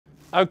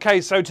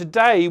Okay, so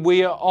today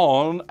we are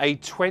on a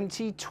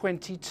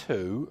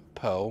 2022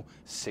 Pearl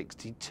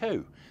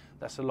 62.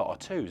 That's a lot of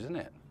twos, isn't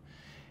it?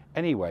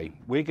 Anyway,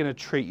 we're going to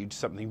treat you to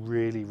something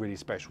really, really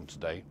special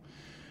today,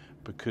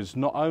 because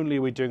not only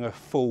are we doing a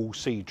full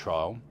sea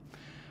trial,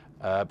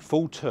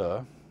 full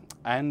tour,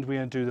 and we're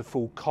going to do the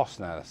full cost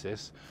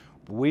analysis,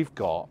 but we've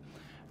got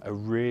a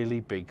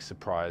really big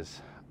surprise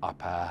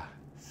up our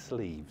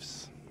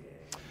sleeves.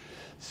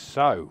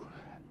 So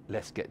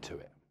let's get to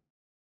it.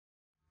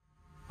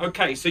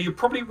 Okay, so you're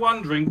probably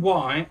wondering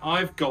why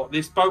I've got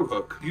this boat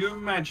hook. You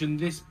imagine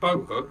this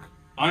boat hook,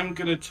 I'm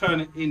going to turn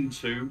it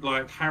into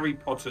like Harry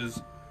Potter's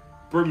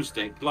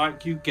broomstick,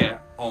 like you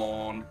get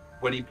on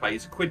when he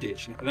plays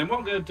Quidditch. And then what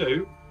I'm going to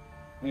do,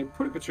 I'm going to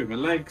put it between my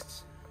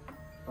legs,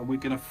 and we're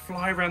going to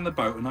fly around the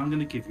boat, and I'm going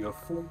to give you a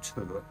full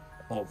tour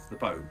of the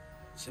boat.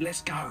 So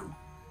let's go.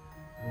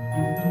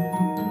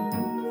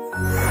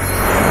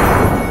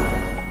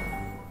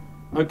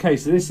 Okay,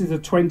 so this is a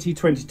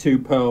 2022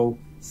 Pearl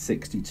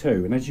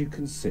 62, and as you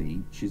can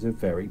see, she's a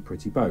very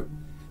pretty boat.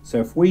 So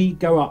if we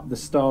go up the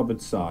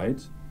starboard side,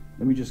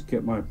 let me just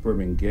get my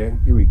brimming gear.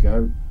 Here we go.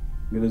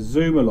 I'm going to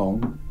zoom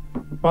along.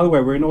 By the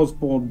way, we're in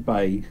Osborne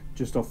Bay,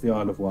 just off the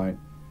Isle of Wight.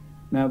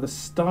 Now, the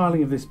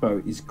styling of this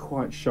boat is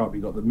quite sharp.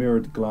 You've got the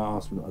mirrored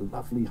glass, we've got a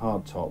lovely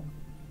hard top,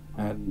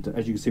 and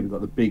as you can see, we've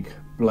got the big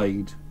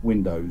blade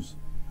windows.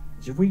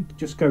 So if we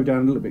just go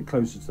down a little bit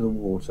closer to the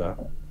water,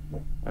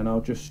 and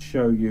I'll just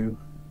show you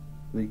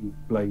the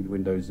blade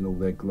windows in all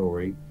their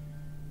glory.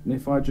 And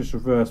if I just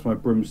reverse my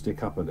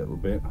broomstick up a little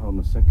bit, hold on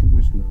a second,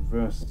 we're just going to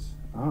reverse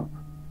up.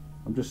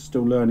 I'm just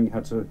still learning how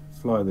to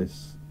fly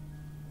this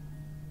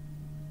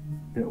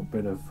little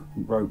bit of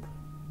rope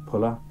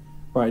puller.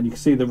 Right, and you can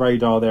see the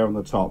radar there on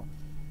the top.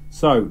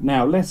 So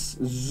now let's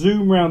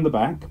zoom around the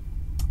back,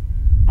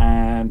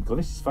 and God,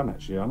 this is fun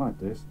actually, I like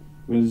this.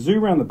 We're going to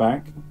zoom around the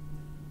back,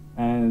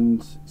 and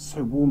it's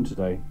so warm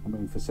today. I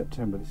mean, for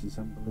September this is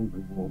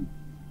unbelievably warm.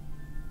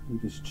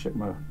 Let me just check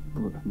my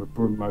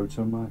broom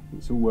motor.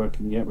 It's all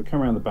working yet. We're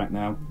coming around the back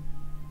now,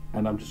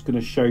 and I'm just going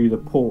to show you the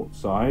port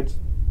side.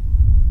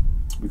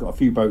 We've got a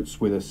few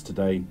boats with us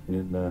today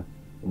in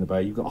the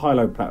bay. You've got a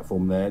high-low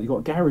platform there. You've got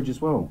a garage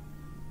as well,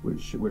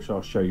 which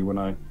I'll show you when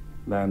I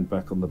land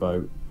back on the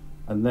boat.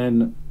 And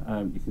then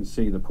you can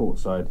see the port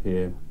side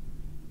here,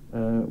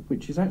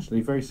 which is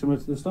actually very similar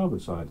to the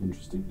starboard side,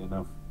 interestingly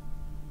enough.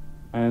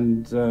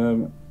 And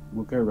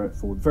we'll go right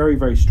forward. Very,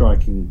 very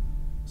striking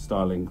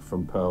styling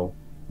from Pearl.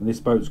 And this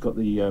boat's got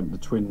the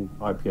twin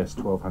IPS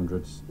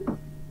 1200s,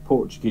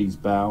 Portuguese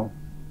bow.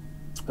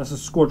 That's a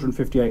Squadron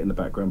 58 in the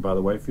background, by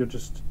the way. If we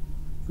just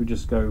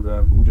go,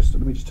 let me just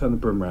turn the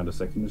broom around a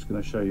second. I'm just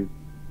going to show you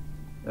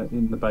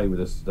in the bay with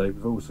us today.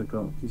 We've also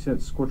got, you see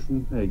that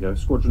Squadron? There you go,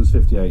 Squadron's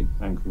 58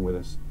 anchoring with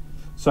us.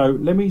 So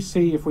let me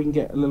see if we can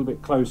get a little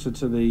bit closer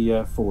to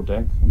the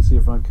foredeck and see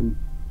if I can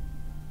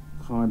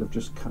kind of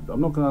just. I'm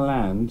not going to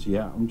land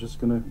yet. I'm just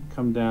going to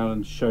come down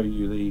and show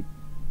you the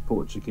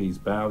Portuguese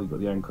bow. You've got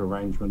the anchor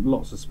arrangement,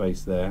 lots of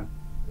space there.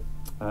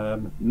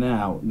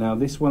 Now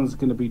this one's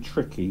going to be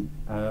tricky.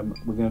 We're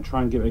going to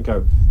try and give it a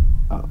go.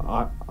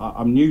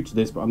 I'm new to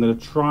this, but I'm going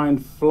to try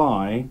and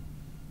fly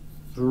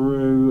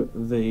through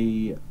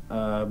the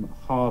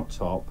hard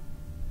top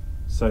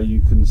so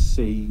you can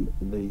see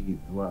the.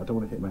 Right, I don't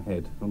want to hit my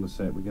head on the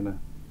set. We're going to.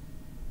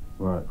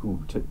 Right,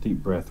 ooh, take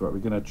deep breath. Right, we're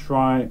going to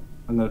try.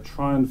 I'm going to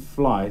try and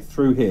fly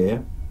through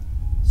here,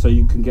 so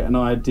you can get an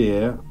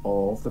idea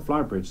of the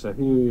flybridge. So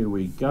here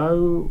we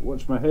go.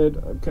 Watch my head.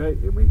 Okay,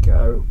 here we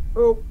go.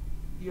 Oh,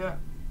 yeah,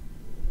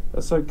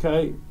 that's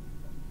okay.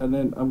 And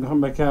then I'm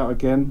going back out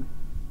again.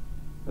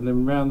 And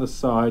then around the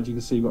side, you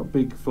can see you've got a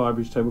big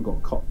flybridge table, got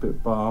a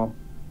cockpit bar,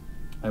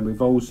 and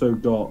we've also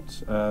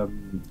got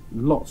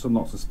lots and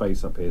lots of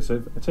space up here.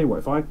 So I tell you what,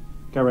 if I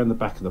go around the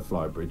back of the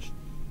flybridge,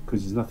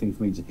 because there's nothing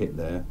for me to hit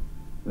there,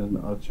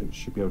 then I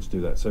should be able to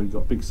do that. So you've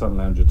got a big sun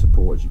lounger to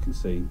port, as you can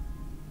see.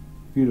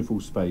 Beautiful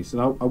space,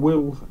 and I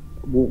will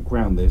walk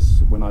around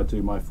this when I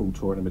do my full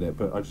tour in a minute.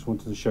 But I just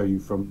wanted to show you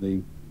from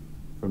the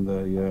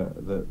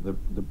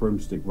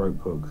broomstick rope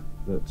hook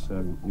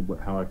that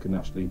how I can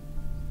actually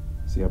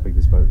see how big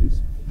this boat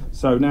is.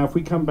 So now, if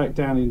we come back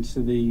down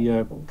into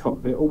the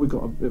cockpit, we've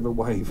got a bit of a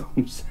wave.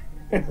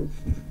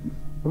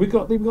 we've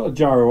got a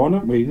gyro on,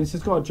 haven't we? This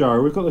has got a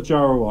gyro. We've got the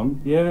gyro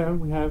on. Yeah,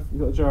 we have.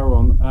 We've got the gyro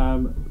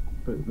on.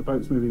 But the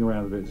boat's moving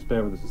around a bit. Just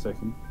bear with us a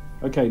second.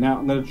 Okay, now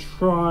I'm going to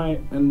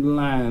try and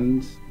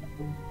land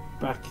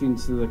back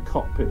into the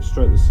cockpit,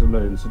 stroke the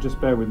saloon. So just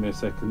bear with me a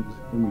second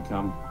when we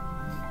come.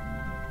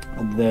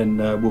 And then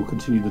we'll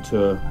continue the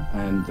tour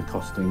and the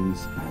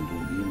costings and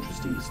all the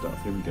interesting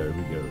stuff. Here we go,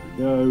 here we go, here we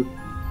go.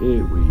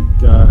 Here we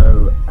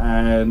go.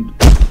 And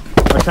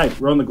okay,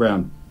 we're on the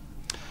ground.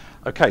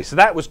 Okay, so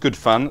that was good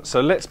fun.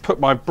 So let's put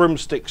my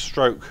broomstick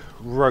stroke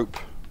rope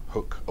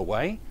hook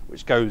away,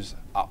 which goes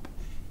up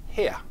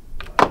here.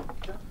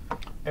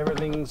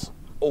 Everything's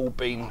all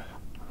been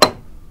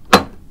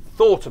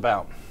thought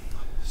about.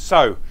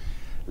 So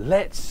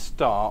let's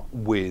start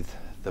with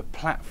the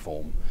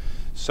platform.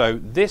 So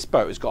this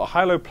boat has got a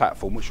high-low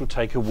platform which will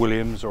take a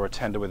Williams or a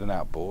tender with an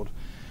outboard,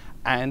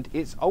 And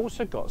it's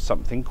also got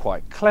something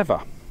quite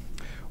clever,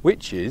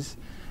 which is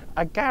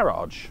a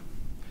garage.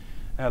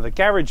 Now the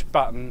garage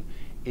button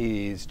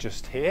is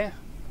just here,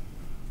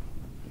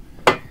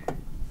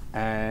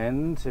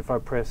 and if I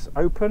press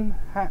open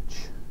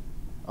hatch,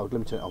 oh, let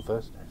me turn it on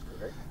first.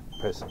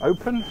 Press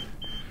open.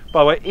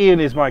 By the way, Ian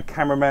is my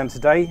cameraman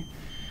today,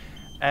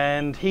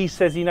 and he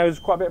says he knows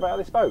quite a bit about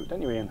this boat,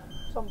 don't you, Ian?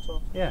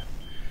 Sometimes. Yeah.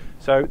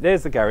 So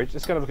there's the garage.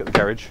 Let's go and look at the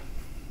garage.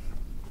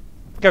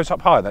 It goes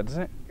up higher, that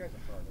doesn't it? It goes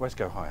up higher. Let's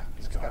go higher.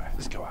 Let's go higher.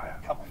 Let's go higher.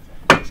 Come on,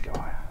 Let's go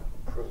higher.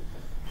 Prove.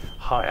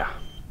 Higher.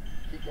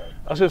 Keep going.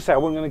 I was going to say I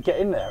wasn't going to get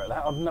in there at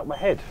that. I'd knock my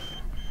head.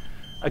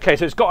 Okay,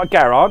 so it's got a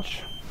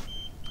garage,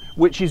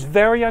 which is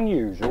very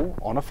unusual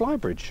on a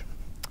flybridge.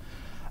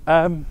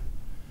 And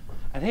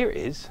here it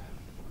is.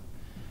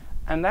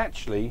 And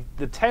actually,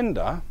 the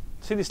tender,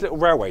 see this little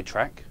railway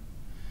track?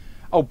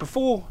 Oh,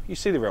 before you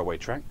see the railway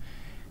track,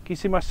 can you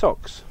see my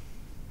socks?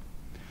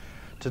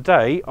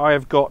 Today, I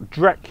have got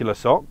Dracula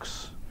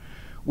socks,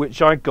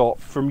 which I got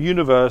from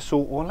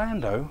Universal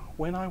Orlando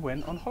when I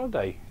went on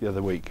holiday the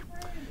other week.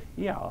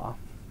 Yeah.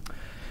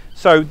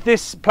 So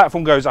this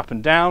platform goes up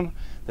and down,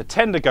 the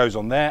tender goes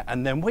on there,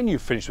 and then when you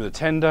finish with the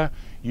tender,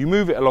 you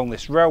move it along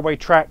this railway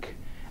track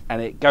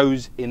and it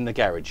goes in the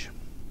garage.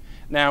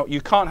 Now,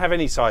 you can't have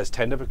any size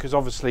tender because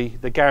obviously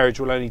the garage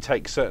will only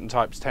take certain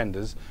types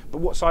tenders. But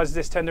what size is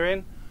this tender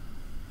in?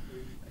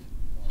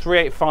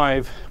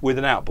 385 with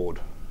an outboard.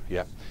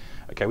 Yeah.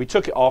 Okay, we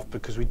took it off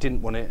because we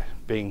didn't want it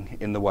being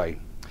in the way.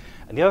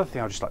 And the other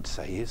thing I'd just like to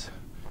say is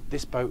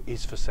this boat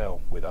is for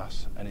sale with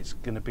us, and it's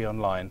going to be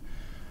online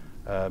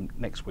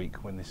next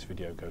week when this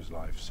video goes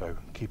live. So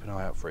keep an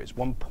eye out for it. It's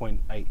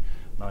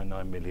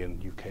 1.899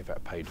 million UK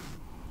VAT paid,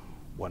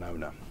 one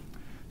owner.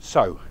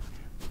 So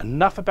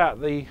enough about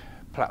the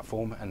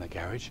platform and the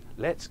garage.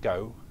 Let's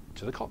go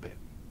to the cockpit.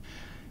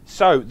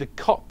 So the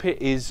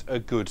cockpit is a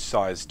good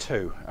size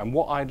too, and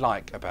what I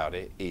like about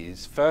it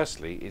is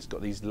firstly it's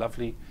got these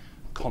lovely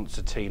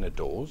concertina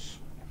doors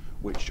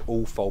which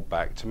all fold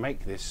back to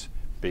make this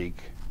big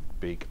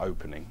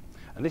opening,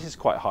 and this is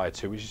quite high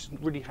too, which is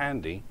really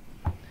handy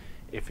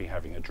if you're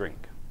having a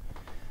drink.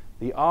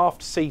 The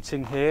aft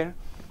seating here,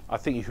 I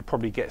think you could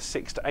probably get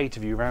 6 to 8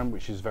 of you around,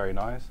 which is very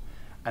nice,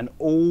 and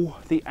all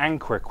the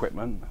anchor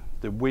equipment,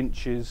 the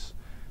winches,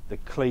 the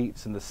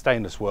cleats and the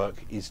stainless work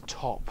is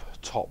top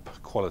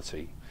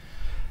quality.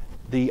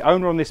 The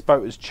owner on this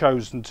boat has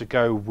chosen to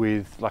go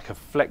with like a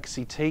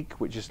flexi teak,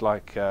 which is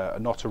like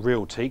not a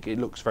real teak. It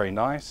looks very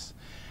nice,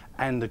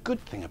 and the good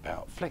thing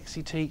about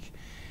flexi teak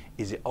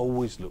is it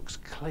always looks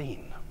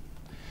clean.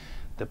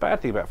 The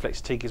bad thing about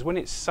flexi teak is when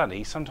it's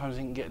sunny, sometimes it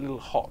can get a little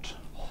hot,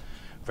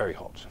 very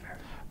hot,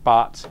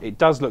 but it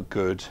does look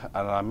good,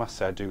 and I must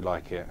say I do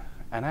like it.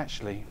 And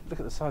actually, look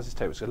at the size of this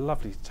table. It's a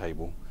lovely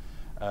table.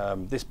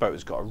 This boat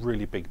has got a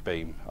really big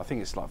beam. I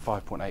think it's like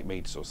 5.8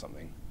 meters or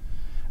something.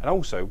 And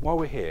also, while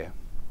we're here,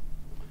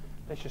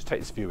 let's just take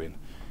this view in.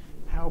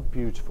 How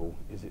beautiful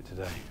is it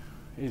today?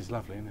 It is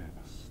lovely, isn't it?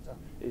 Stunning.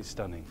 It's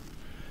stunning.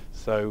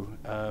 So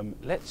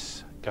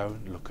let's go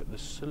and look at the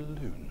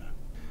saloon.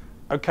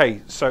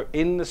 Okay, so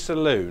in the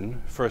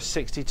saloon, for a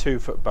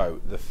 62-foot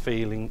boat, the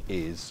feeling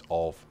is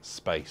of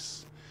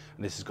space.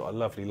 And this has got a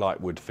lovely light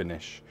wood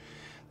finish.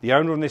 The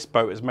owner on this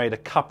boat has made a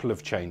couple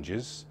of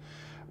changes,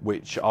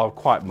 which are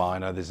quite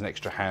minor. There's an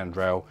extra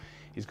handrail,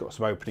 he's got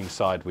some opening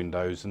side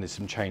windows, and there's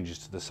some changes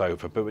to the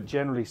sofa, but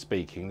generally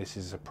speaking, this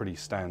is a pretty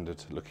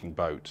standard looking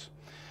boat.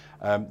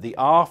 The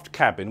aft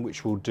cabin,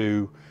 which we'll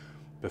do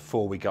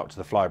before we go up to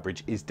the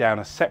flybridge, is down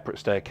a separate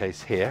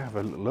staircase here. Have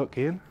a look,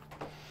 Ian.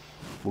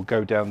 We'll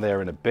go down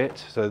there in a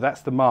bit. So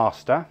that's the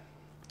master,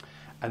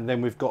 and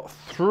then we've got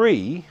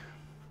three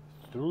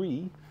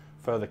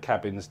further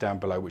cabins down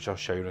below, which I'll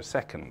show you in a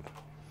second.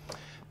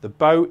 The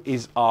boat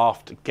is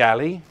aft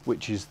galley,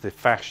 which is the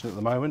fashion at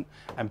the moment,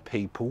 and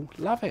people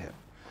love it.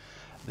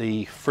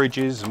 The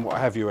fridges and what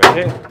have you are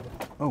here.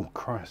 Oh,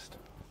 Christ.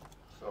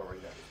 Sorry,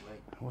 that was me.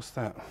 What's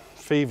that?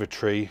 Fever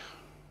tree,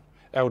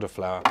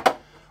 elderflower.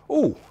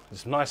 Oh,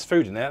 there's some nice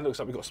food in there. It looks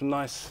like we've got some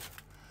nice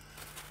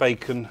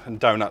bacon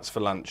and donuts for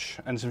lunch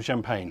and some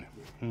champagne.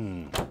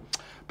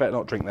 Better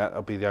not drink that,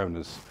 that'll be the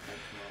owner's.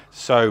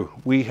 So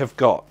we have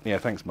got, yeah,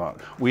 thanks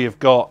Mark. We have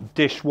got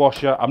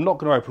dishwasher. I'm not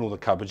going to open all the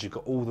cupboards, you've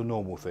got all the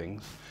normal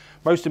things.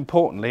 Most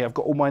importantly, I've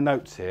got all my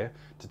notes here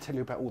to tell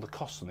you about all the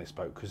costs on this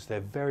boat, because they're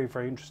very,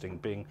 very interesting.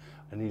 Being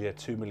nearly a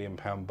 £2 million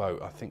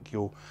boat, I think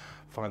you'll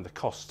find the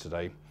costs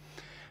today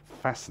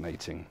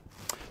fascinating.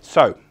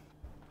 So,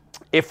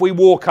 if we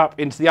walk up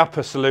into the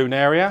upper saloon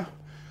area,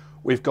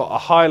 we've got a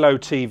high-low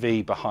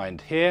TV behind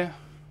here.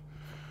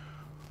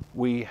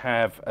 We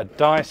have a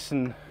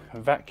Dyson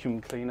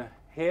vacuum cleaner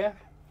here.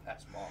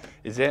 That's mine.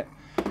 Is it?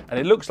 And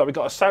it looks like we've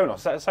got a Sonos.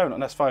 Is that a Sonos?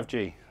 That's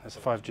 5G. That's a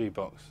 5G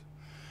box.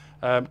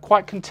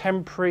 Quite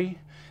contemporary.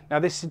 Now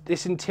this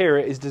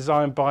interior is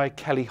designed by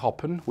Kelly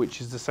Hoppen, which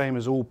is the same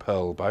as all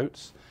Pearl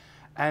boats.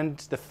 And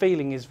the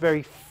feeling is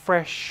very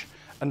fresh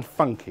and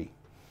funky,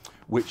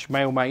 which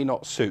may or may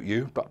not suit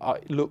you, but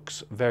it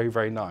looks very,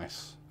 very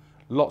nice.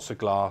 Lots of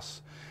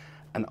glass.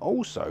 And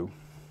also,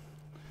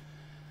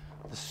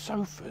 The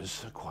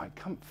sofas are quite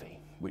comfy,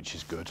 which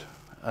is good.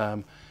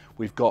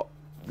 We've got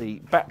the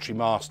battery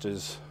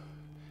masters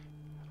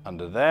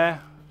under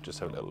there. Just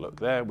have a little look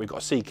there. We've got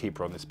a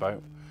seakeeper on this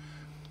boat.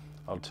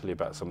 I'll tell you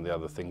about some of the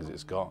other things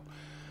it's got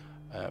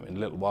in a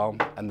little while.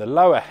 And the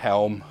lower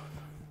helm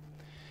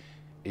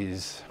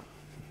is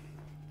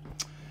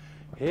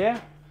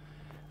here.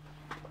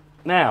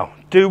 Now,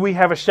 do we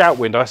have a shout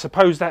window? I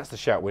suppose that's the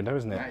shout window,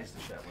 isn't it? That is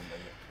the shout window,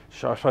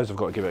 yeah. I suppose I've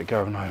got to give it a go,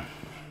 haven't I?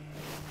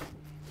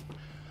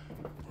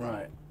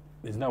 Right,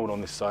 there's no one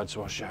on this side,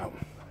 so I'll shout.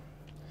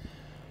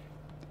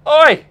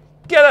 Oi!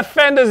 Get the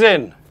fenders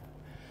in!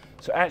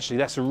 So actually,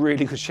 that's a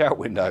really good shout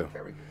window.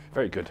 Very good.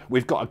 Very good.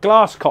 We've got a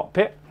glass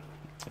cockpit,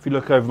 if you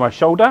look over my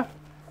shoulder.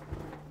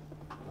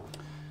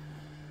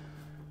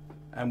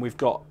 And we've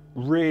got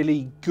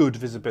really good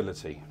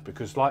visibility,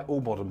 because like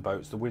all modern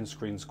boats, the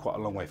windscreen's quite a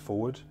long way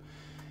forward.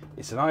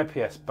 It's an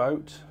IPS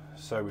boat,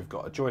 so we've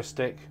got a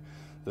joystick,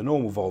 the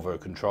normal Volvo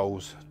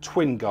controls,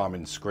 twin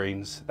Garmin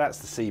screens. That's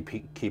the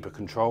seakeeper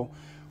control,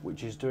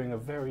 which is doing a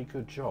very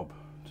good job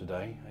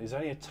today. It's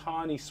only a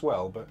tiny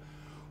swell, but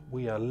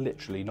we are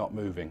literally not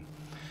moving.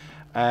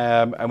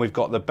 And we've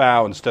got the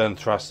bow and stern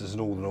thrusters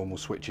and all the normal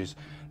switches.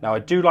 Now I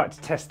do like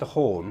to test the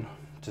horn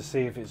to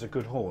see if it's a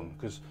good horn,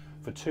 because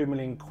for 2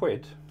 million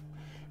quid,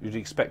 you'd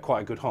expect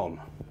quite a good horn.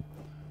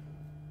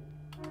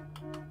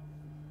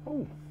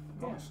 Oh,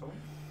 Nice horn.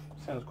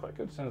 sounds quite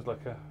good. Sounds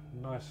like a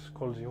nice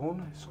quality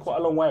horn. It's quite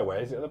a long way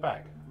away. Is it at the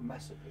back?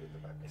 Massively at the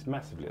back. It's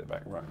massively at the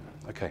back, right.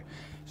 Okay,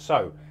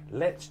 so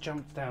let's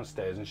jump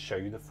downstairs and show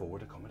you the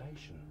forward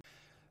accommodation.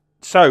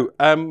 So,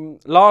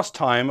 last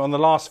time on the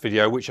last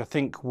video, which I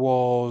think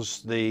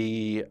was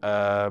the,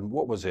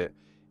 what was it?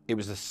 It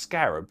was the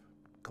Scarab.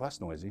 God,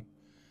 that's noisy.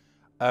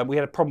 We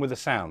had a problem with the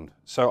sound.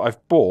 So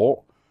I've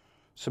bought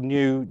some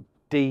new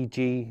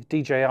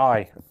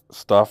DJI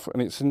stuff,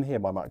 and it's in here,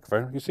 my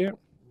microphone. You see it?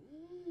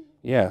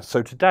 Yeah,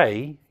 so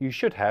today you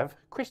should have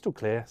crystal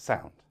clear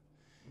sound,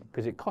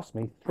 because it cost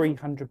me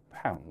 £300,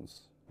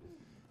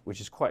 which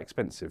is quite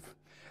expensive.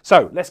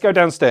 So let's go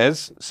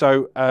downstairs.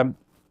 So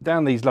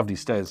down these lovely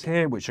stairs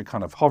here, which are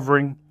kind of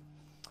hovering.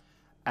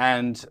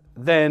 And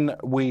then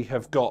we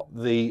have got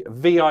the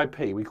VIP.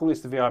 We call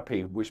this the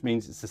VIP, which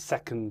means it's the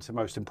second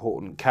most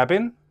important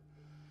cabin.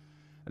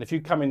 And if you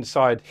come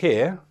inside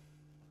here,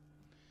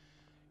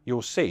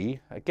 you'll see,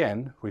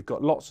 again, we've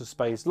got lots of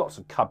space, lots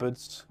of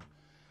cupboards,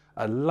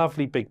 a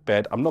lovely big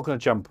bed. I'm not going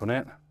to jump on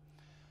it.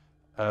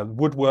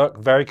 Woodwork,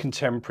 very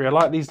contemporary. I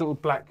like these little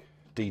black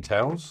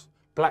details.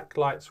 Black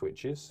light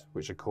switches,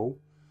 which are cool.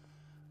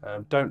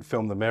 Don't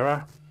film the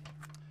mirror.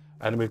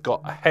 And we've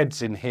got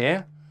heads in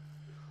here,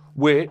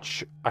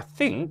 which I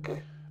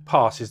think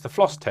passes the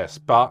floss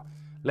test, but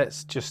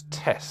let's just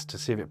test to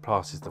see if it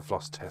passes the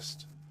floss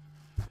test.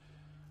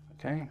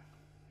 Okay,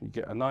 you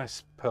get a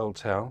nice pearl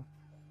towel.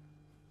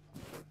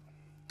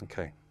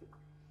 Okay,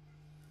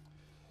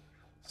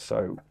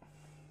 so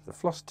the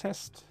floss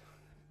test.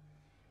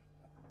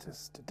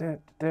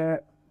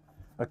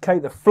 Okay,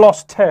 the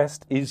floss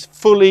test is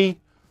fully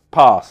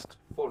passed.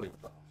 Fully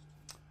passed.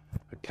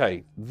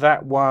 Okay,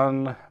 that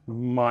one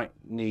might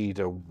need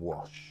a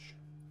wash.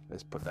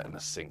 Let's put that in the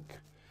sink.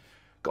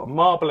 Got a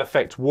marble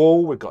effect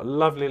wall. We've got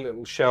lovely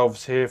little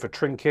shelves here for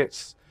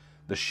trinkets.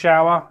 The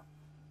shower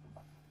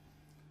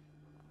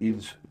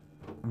is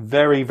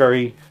very,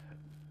 very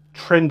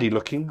trendy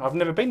looking. I've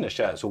never been in a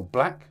shower. It's all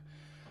black.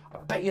 I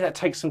bet you that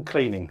takes some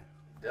cleaning.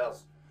 It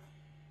does.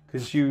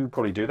 Because you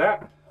probably do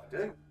that. I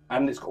do.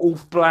 And it's got all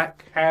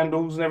black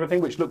handles and everything,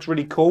 which looks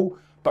really cool,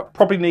 but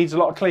probably needs a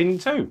lot of cleaning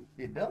too.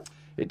 It does.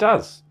 It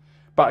does.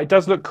 But it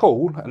does look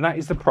cool, and that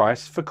is the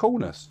price for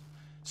coolness.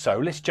 So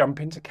let's jump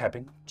into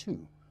cabin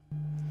 2.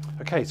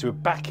 Okay, so we're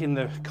back in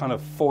the kind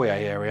of foyer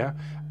area,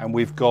 and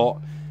we've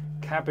got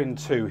cabin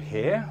 2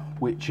 here,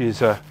 which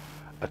is a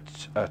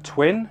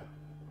twin.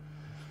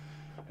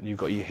 And you've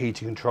got your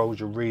heating controls,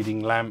 your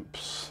reading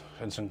lamps,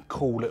 and some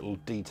cool little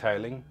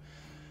detailing.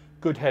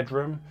 Good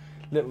headroom,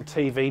 little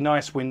TV,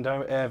 nice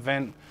window, air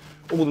vent,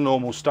 all the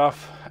normal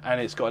stuff,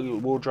 and it's got a little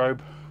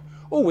wardrobe.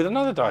 Oh, with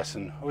another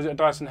Dyson. Or was it a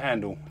Dyson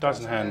handle?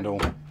 Dyson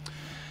handle.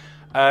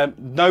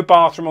 No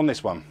bathroom on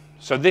this one.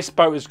 So this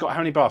boat has got how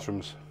many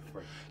bathrooms?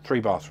 3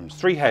 bathrooms,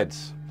 3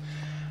 heads.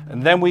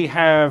 And then we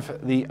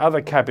have the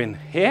other cabin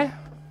here,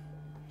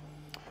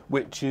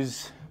 which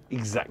is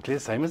exactly the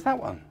same as that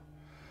one.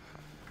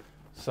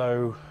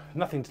 So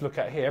nothing to look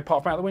at here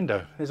apart from out the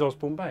window. There's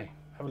Osborne Bay.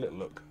 Have a little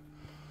look.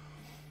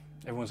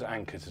 Everyone's at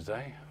anchor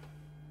today.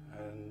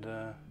 And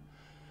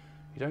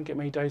you don't get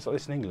many days like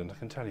this in England, I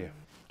can tell you.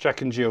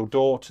 Jack and Jill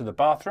door to the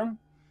bathroom.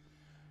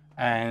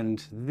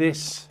 And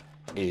this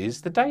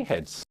is the day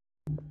heads,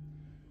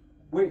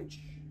 which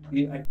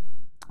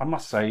I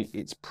must say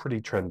it's pretty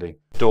trendy.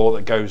 Door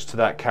that goes to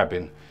that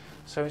cabin.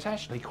 So it's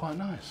actually quite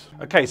nice.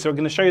 Okay, so I'm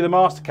going to show you the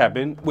master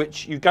cabin,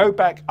 which you go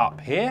back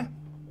up here.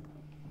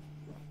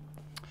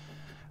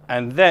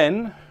 And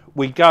then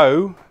we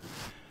go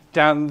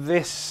down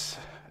this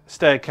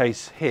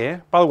staircase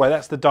here. By the way,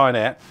 that's the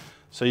dinette.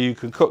 So you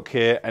can cook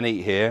here and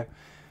eat here.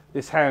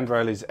 This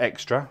handrail is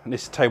extra, and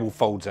this table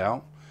folds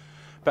out.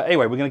 But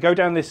anyway, we're going to go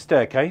down this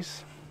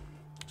staircase.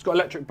 It's got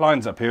electric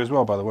blinds up here as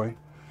well, by the way.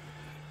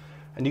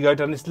 And you go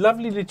down this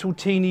lovely little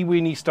teeny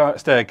weeny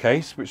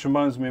staircase, which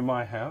reminds me of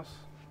my house,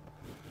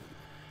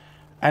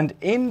 and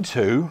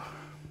into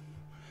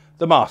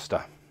the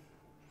master.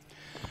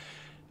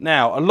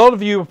 Now, a lot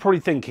of you are probably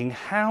thinking,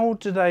 how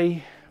do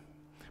they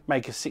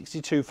make a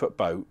 62-foot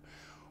boat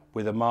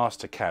with a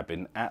master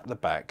cabin at the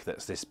back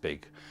that's this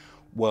big?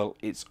 Well,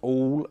 it's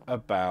all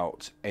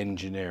about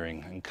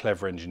engineering and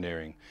clever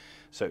engineering.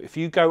 So if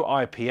you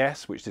go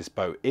IPS, which this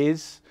boat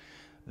is,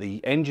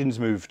 the engines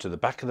move to the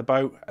back of the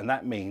boat, and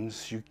that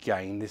means you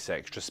gain this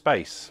extra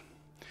space.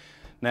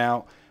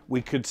 Now,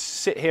 we could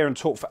sit here and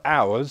talk for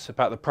hours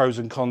about the pros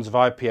and cons of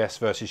IPS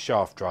versus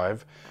shaft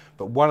drive,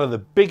 but one of the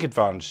big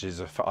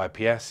advantages for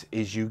IPS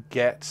is you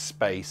get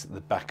space at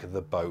the back of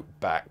the boat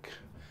back.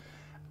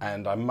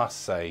 And I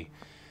must say,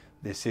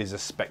 this is a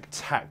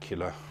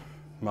spectacular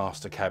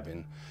master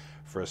cabin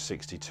for a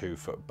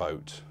 62-foot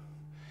boat.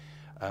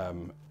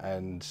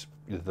 And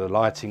the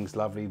lighting's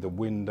lovely, the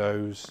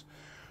windows.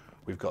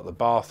 We've got the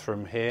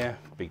bathroom here,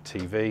 big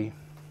TV.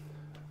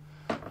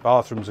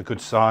 Bathroom's a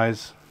good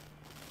size.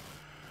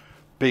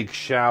 Big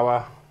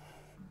shower.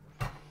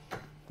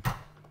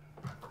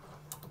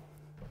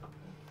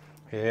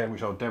 Here,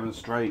 which I'll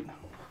demonstrate.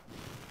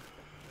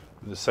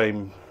 The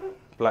same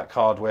black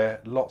hardware,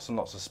 lots and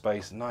lots of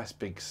space, nice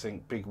big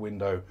sink, big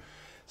window.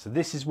 So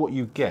this is what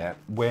you get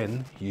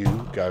when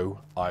you go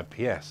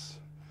IPS.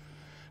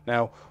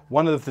 Now,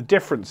 one of the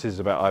differences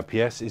about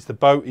IPS is the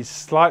boat is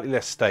slightly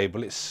less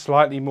stable, it's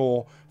slightly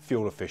more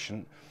fuel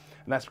efficient,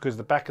 and that's because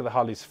the back of the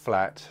hull is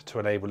flat to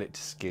enable it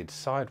to skid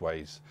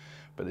sideways.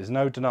 But there's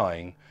no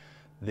denying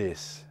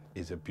this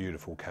is a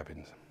beautiful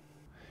cabin.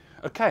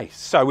 Okay,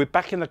 so we're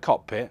back in the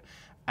cockpit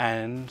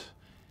and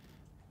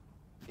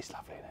it's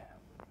lovely in here.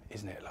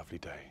 Isn't it a lovely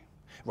day?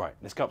 Right,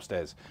 let's go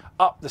upstairs.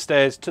 Up the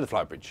stairs to the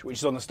flybridge, which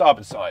is on the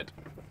starboard side.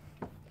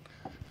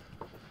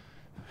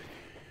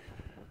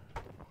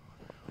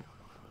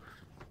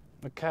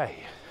 Okay,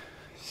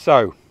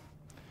 so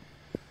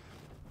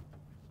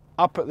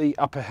up at the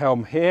upper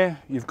helm here,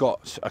 you've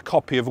got a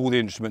copy of all the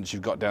instruments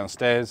you've got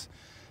downstairs,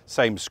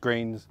 same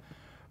screens,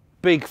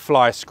 big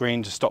fly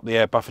screen to stop the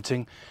air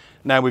buffeting.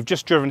 Now, we've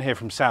just driven here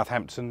from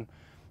Southampton,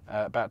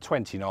 about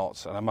 20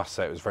 knots, and I must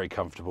say it was very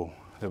comfortable.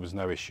 There was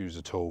no issues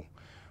at all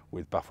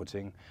with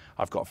buffeting.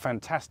 I've got a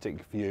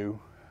fantastic view.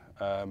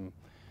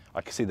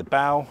 I can see the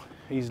bow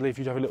easily if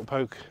you have a little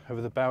poke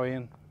over the bow,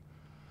 Ian.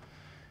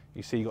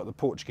 You see you've got the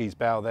Portuguese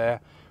bow there.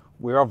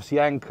 We're obviously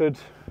anchored.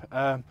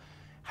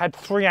 Had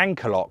 3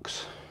 anchor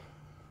locks,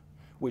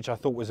 which I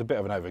thought was a bit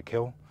of an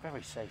overkill.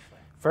 Very safely.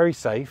 Very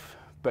safe,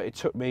 but it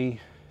took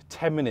me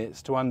 10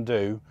 minutes to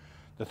undo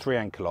the 3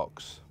 anchor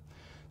locks.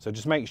 So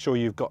just make sure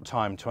you've got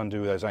time to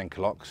undo those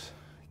anchor locks,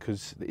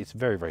 because it's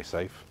very, very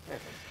safe.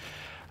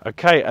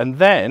 Okay, and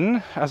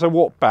then as I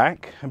walk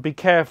back, and be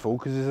careful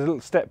because there's a little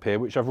step here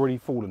which I've already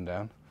fallen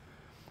down.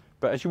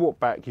 But as you walk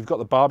back, you've got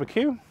the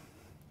barbecue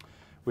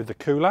with the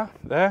cooler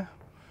there.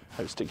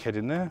 Don't stick your head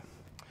in there.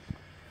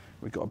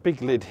 We've got a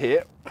big lid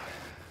here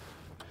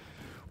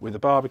with the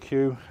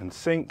barbecue and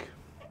sink.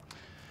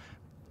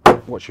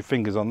 Watch your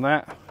fingers on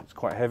that, it's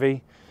quite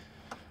heavy.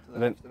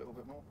 And then, a little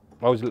bit more.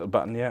 oh, there's a little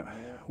button, yeah.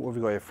 What have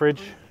we got here?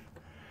 Fridge.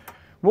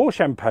 More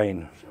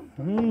champagne.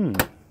 I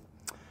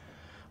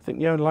think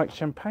the owner likes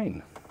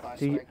champagne.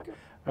 The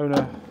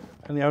owner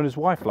and the owner's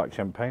wife like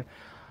champagne.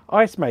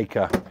 Ice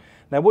maker.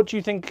 Now, what do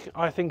you think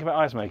I think about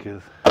ice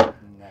makers?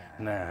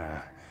 Nah.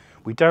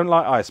 We don't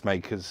like ice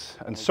makers.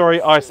 And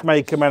sorry, ice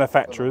maker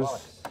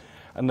manufacturers.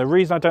 And the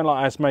reason I don't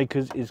like ice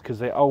makers is because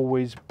they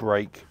always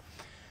break.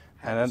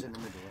 And then,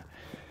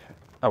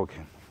 oh,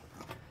 okay.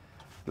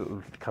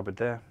 Little cupboard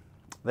there.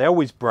 They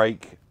always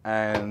break,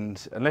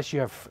 and unless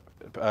you have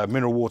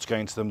mineral water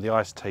going to them, the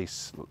ice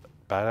tastes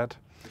bad.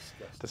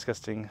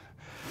 Disgusting.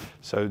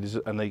 So,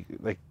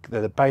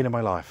 they're the bane of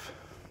my life.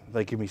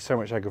 They give me so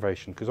much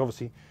aggravation, because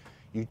obviously,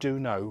 you do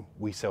know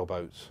we sell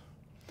boats.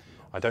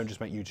 I don't just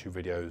make YouTube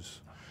videos.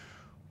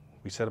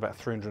 We sell about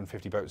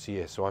 350 boats a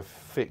year, so I've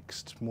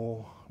fixed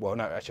more, well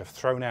no, actually I've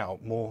thrown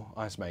out more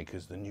ice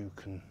makers than you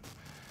can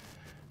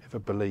ever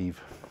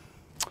believe.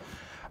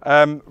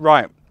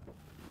 Right,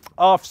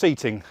 aft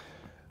seating,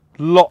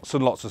 lots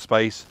and lots of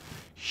space,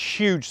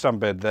 huge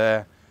sunbed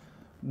there,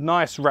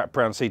 nice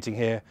wraparound seating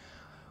here.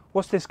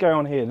 What's this going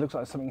on here? It looks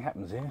like something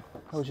happens here.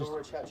 Oh,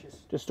 Storage hatches.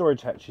 Just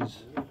storage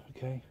hatches,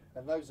 okay.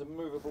 And those are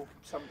movable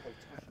sunbed.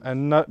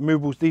 And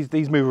movables,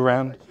 these move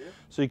around,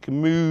 so you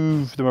can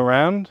move them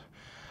around.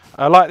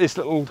 I like this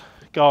little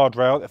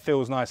guardrail that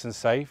feels nice and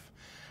safe.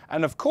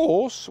 And of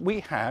course,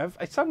 we have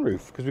a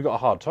sunroof because we've got a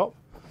hard top.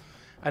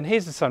 And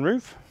here's the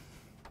sunroof.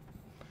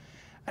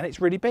 And it's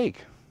really big.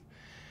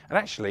 And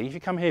actually, if you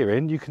come here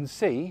in, you can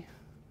see,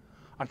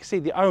 I can see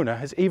the owner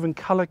has even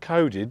color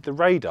coded the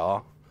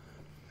radar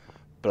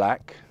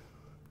black,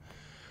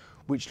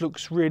 which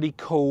looks really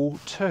cool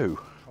too.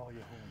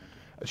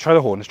 Let's try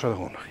the horn, let's try the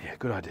horn. Yeah,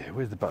 good idea.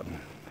 Where's the button?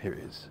 Here it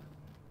is.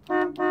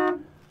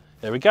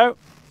 There we go.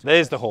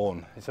 There's the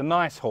horn. It's a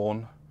nice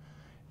horn.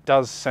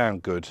 Does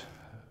sound good.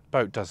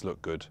 boat does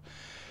look good.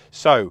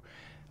 So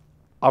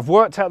I've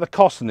worked out the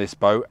cost on this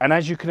boat, and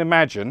as you can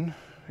imagine,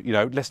 you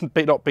know, let's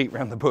not beat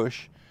around the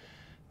bush,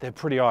 they're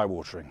pretty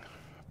eye-watering.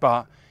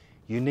 But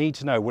you need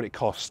to know what it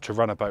costs to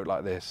run a boat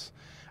like this,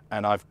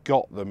 and I've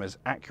got them as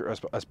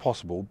accurate as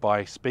possible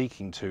by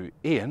speaking to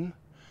Ian,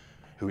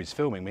 who is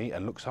filming me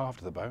and looks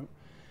after the boat,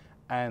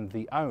 and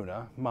the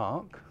owner,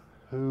 Mark,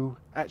 who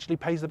actually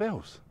pays the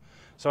bills.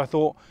 So I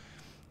thought,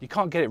 you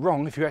can't get it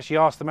wrong if you actually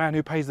ask the man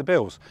who pays the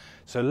bills.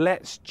 So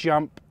let's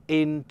jump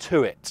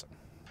into it.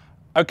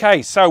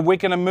 Okay, so we're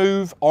going to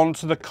move on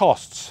to the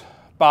costs,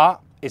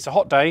 but it's a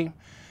hot day.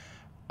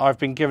 I've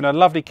been given a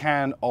lovely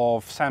can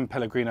of San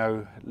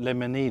Pellegrino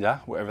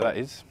Limonada, whatever that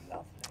is.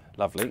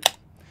 Lovely.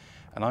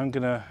 And I'm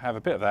going to have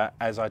a bit of that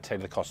as I tell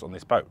you the cost on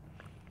this boat.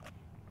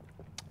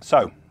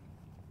 So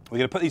we're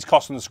going to put these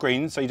costs on the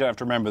screen so you don't have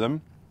to remember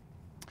them.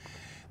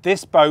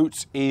 This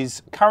boat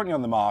is currently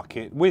on the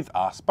market with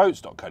us,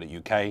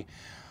 boats.co.uk,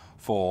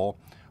 for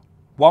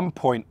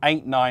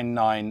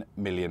 £1.899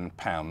 million,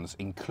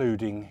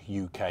 including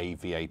UK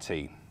VAT.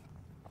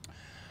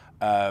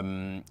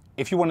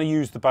 If you want to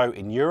use the boat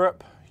in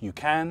Europe, you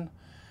can.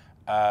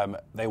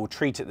 They will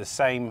treat it the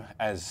same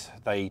as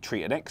they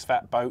treat an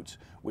expat boat,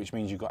 which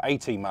means you've got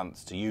 18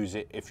 months to use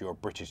it if you're a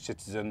British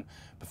citizen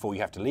before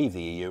you have to leave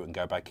the EU and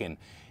go back in.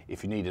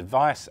 If you need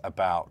advice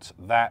about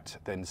that,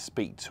 then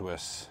speak to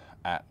us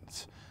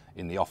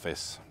in the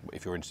office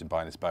if you're interested in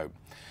buying this boat.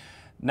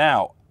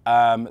 Now,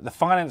 the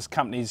finance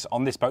companies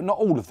on this boat, not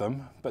all of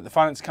them, but the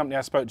finance company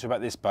I spoke to about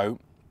this boat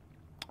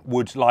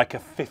would like a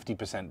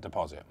 50%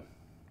 deposit.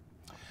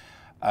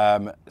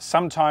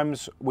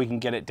 Sometimes we can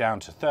get it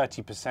down to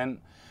 30%,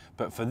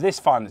 but for this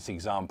finance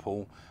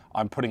example,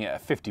 I'm putting it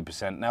at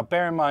 50%. Now,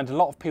 bear in mind, a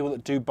lot of people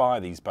that do buy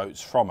these boats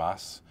from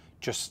us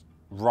just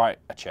write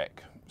a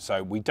cheque.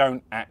 So we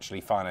don't actually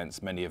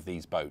finance many of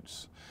these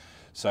boats.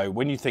 So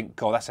when you think,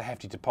 God, that's a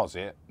hefty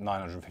deposit,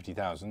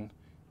 950,000,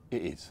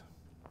 it is.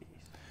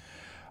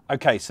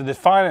 Okay, so the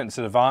finance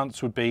in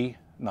advance would be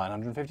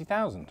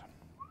 950,000,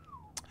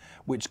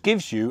 which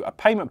gives you a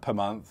payment per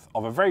month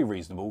of a very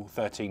reasonable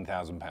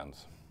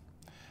 £13,000.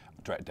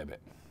 Direct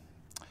debit.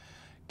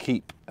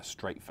 Keep a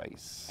straight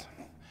face.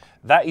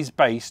 That is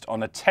based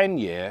on a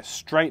 10-year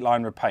straight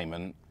line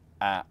repayment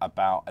at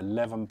about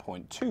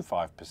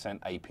 11.25%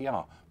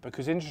 APR,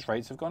 because interest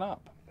rates have gone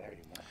up. Very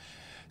much.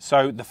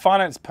 So the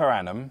finance per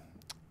annum,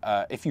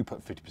 if you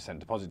put 50%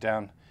 deposit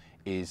down,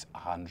 is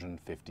 £156,000.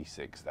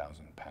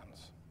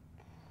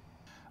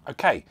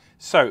 Okay,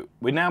 so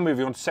we're now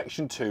moving on to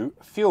section 2,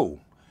 fuel,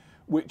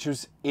 which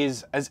is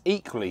as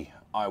equally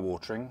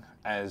eye-watering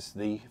as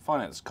the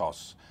finance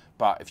costs.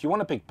 But if you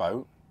want a big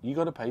boat, you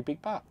got to pay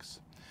big bucks.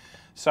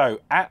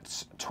 So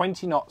at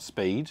 20 knot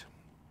speed,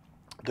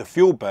 the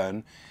fuel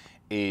burn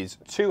is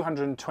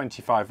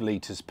 225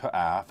 litres per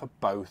hour for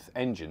both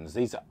engines.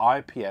 These are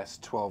IPS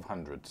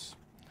 1200s.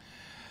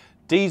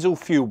 Diesel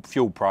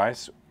fuel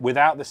price,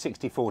 without the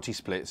 60-40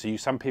 split, so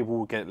some people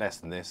will get less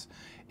than this,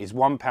 is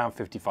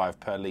 £1.55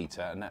 per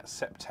litre, and that's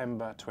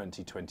September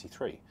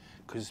 2023.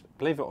 Because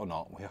believe it or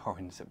not, we are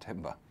in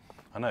September.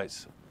 I know,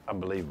 it's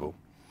unbelievable.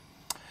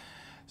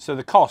 So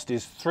the cost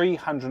is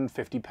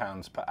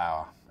 £350 per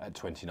hour at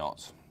 20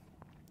 knots.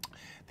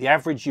 The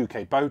average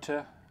UK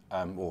boater,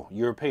 or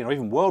European or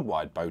even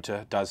worldwide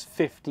boater, does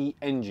 50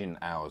 engine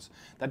hours.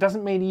 That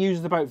doesn't mean he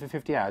uses the boat for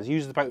 50 hours. He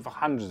uses the boat for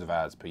hundreds of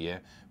hours per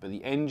year, but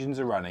the engines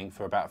are running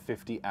for about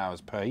 50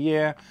 hours per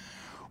year,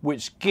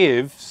 which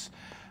gives,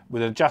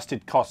 with an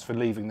adjusted cost for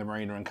leaving the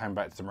marina and coming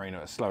back to the marina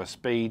at a slower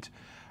speed,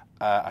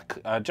 an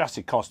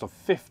adjusted cost of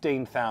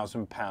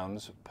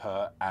 £15,000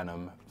 per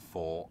annum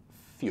for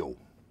fuel.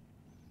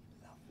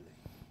 Lovely.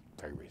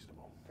 Very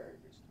reasonable. Very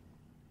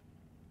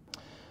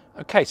reasonable.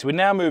 Okay, so we're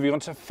now moving on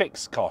to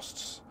fixed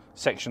costs,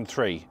 section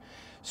 3.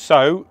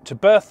 So to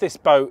berth this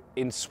boat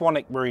in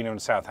Swanwick Marina in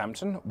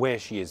Southampton, where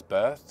she is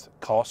berthed,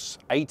 costs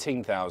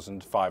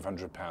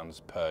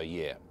 £18,500 per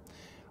year.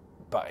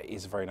 But it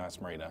is a very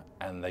nice marina,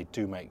 and they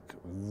do make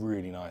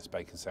really nice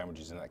bacon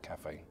sandwiches in that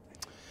cafe.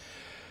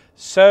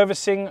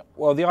 Servicing,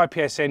 well, the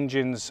IPS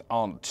engines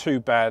aren't too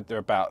bad. They're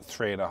about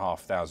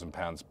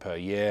 £3,500 per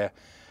year.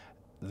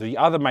 The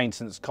other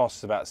maintenance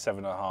costs about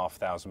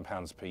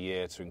 £7,500 per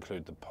year to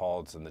include the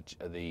pods and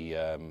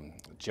the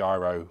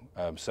gyro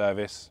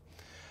service,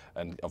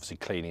 and obviously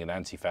cleaning and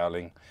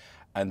anti-fouling.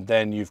 And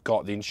then you've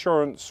got the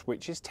insurance,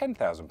 which is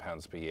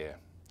 £10,000 per year.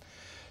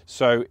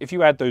 So if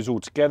you add those all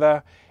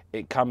together,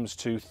 it comes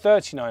to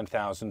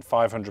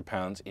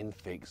 £39,500 in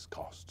fixed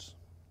costs.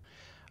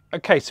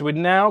 Okay, so we're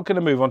now going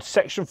to move on to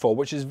section 4,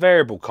 which is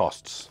variable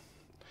costs.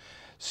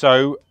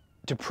 So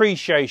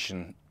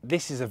depreciation.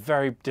 This is a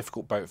very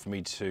difficult boat for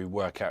me to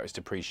work out its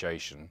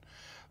depreciation,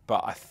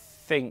 but I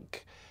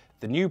think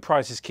the new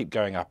prices keep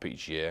going up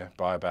each year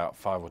by about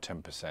 5 or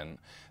 10%.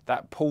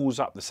 That pulls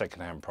up the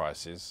second-hand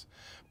prices,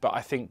 but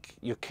I think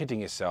you're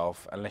kidding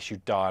yourself unless you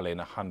dial in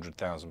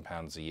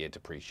 £100,000 a year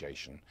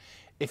depreciation.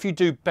 If you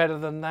do better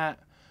than that,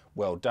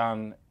 well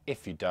done.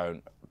 If you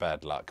don't,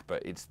 bad luck,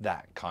 but it's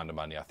that kind of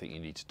money I think you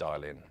need to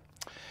dial in.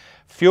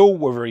 Fuel,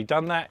 we've already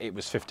done that. It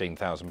was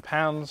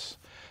 £15,000.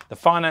 The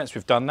finance,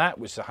 we've done that,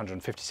 which is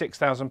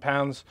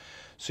 £156,000.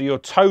 So your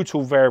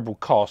total variable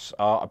costs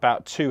are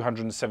about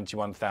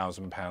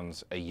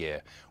 £271,000 a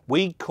year.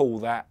 We call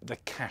that the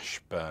cash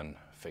burn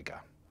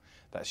figure.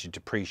 That's your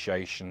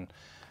depreciation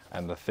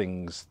and the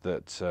things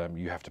that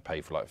you have to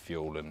pay for, like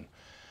fuel and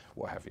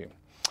what have you.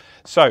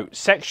 So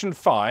section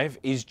 5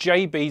 is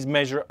JB's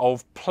measure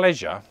of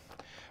pleasure,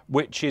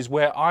 which is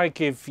where I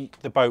give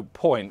the boat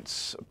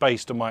points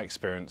based on my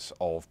experience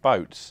of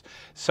boats.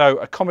 So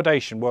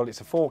accommodation, well, it's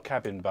a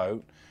 4-cabin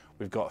boat.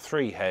 We've got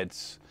 3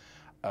 heads.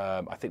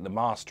 I think the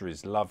master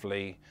is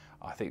lovely.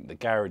 I think the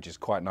garage is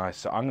quite nice.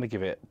 So I'm going to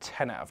give it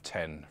 10 out of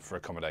 10 for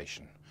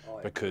accommodation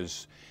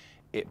because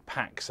it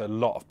packs a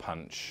lot of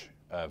punch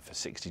for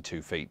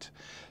 62 feet.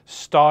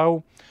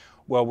 Style,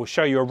 well, we'll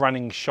show you a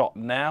running shot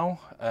now.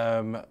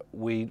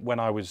 When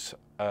I was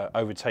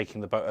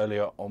overtaking the boat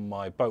earlier on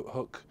my boat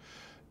hook,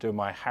 doing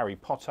my Harry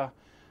Potter,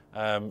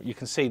 you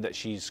can see that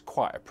she's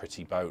quite a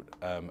pretty boat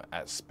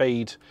at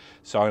speed.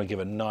 So I'm going to give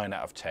her 9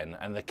 out of 10.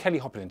 And the Kelly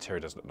Hopping interior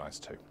does look nice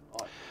too.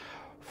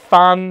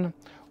 Fun,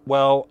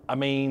 well, I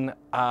mean,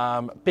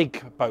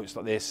 big boats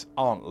like this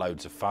aren't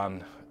loads of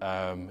fun.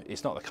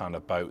 It's not the kind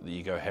of boat that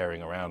you go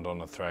herring around on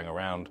and throwing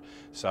around.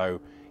 So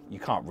you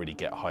can't really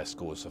get high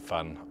scores of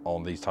fun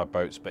on these type of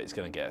boats, but it's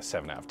going to get a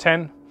 7 out of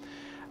 10.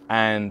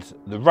 And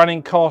the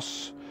running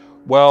costs,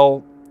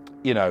 well,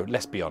 you know,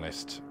 let's be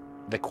honest,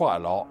 they're quite a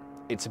lot.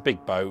 It's a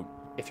big boat.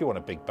 If you want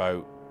a big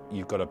boat,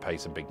 you've got to pay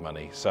some big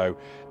money. So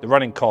the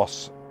running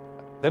costs,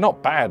 they're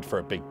not bad for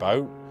a big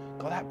boat.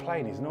 God, that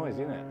plane is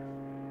noisy, isn't it?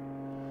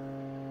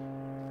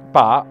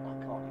 But,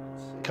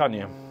 can't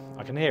you?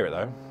 I can hear it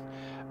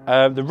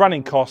though. The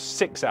running costs,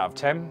 6 out of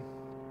 10.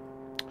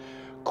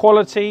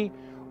 Quality,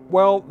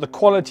 well, the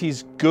quality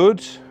is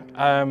good.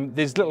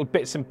 There's little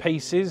bits and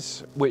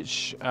pieces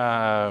which, you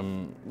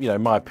know,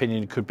 in my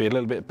opinion, could be a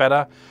little bit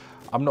better.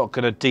 I'm not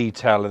going to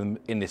detail them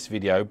in this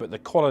video, but the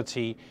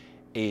quality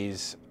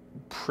is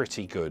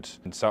pretty good.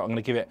 And so I'm going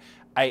to give it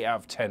 8 out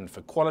of 10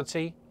 for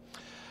quality,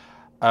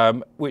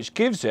 which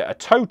gives it a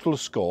total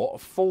score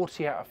of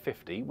 40 out of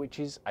 50, which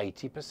is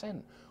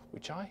 80%,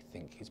 which I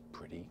think is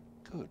pretty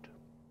good.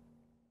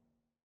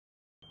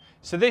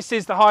 So this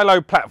is the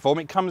high-low platform.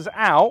 It comes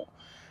out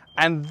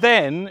and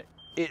then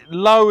it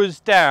lowers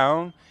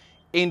down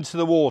into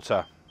the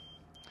water.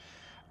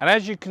 And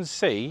as you can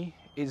see,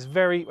 it's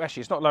very, actually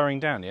it's not lowering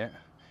down yet.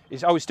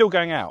 It's still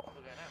going out.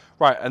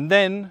 Right, and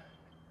then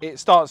it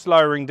starts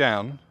lowering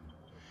down.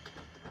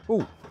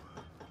 Ooh.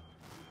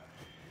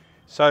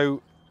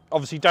 So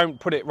obviously don't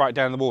put it right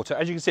down in the water.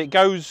 As you can see, it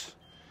goes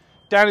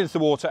down into the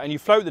water and you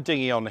float the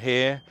dinghy on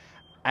here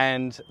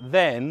and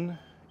then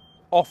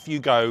off you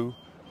go,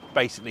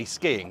 basically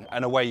skiing,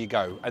 and away you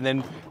go. And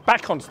then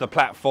back onto the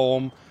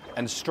platform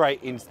and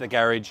straight into the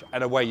garage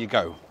and away you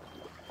go.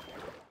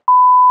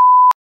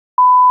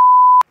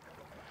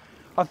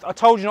 I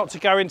told you not to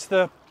go into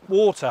the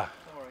water.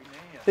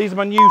 These are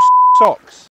my new socks.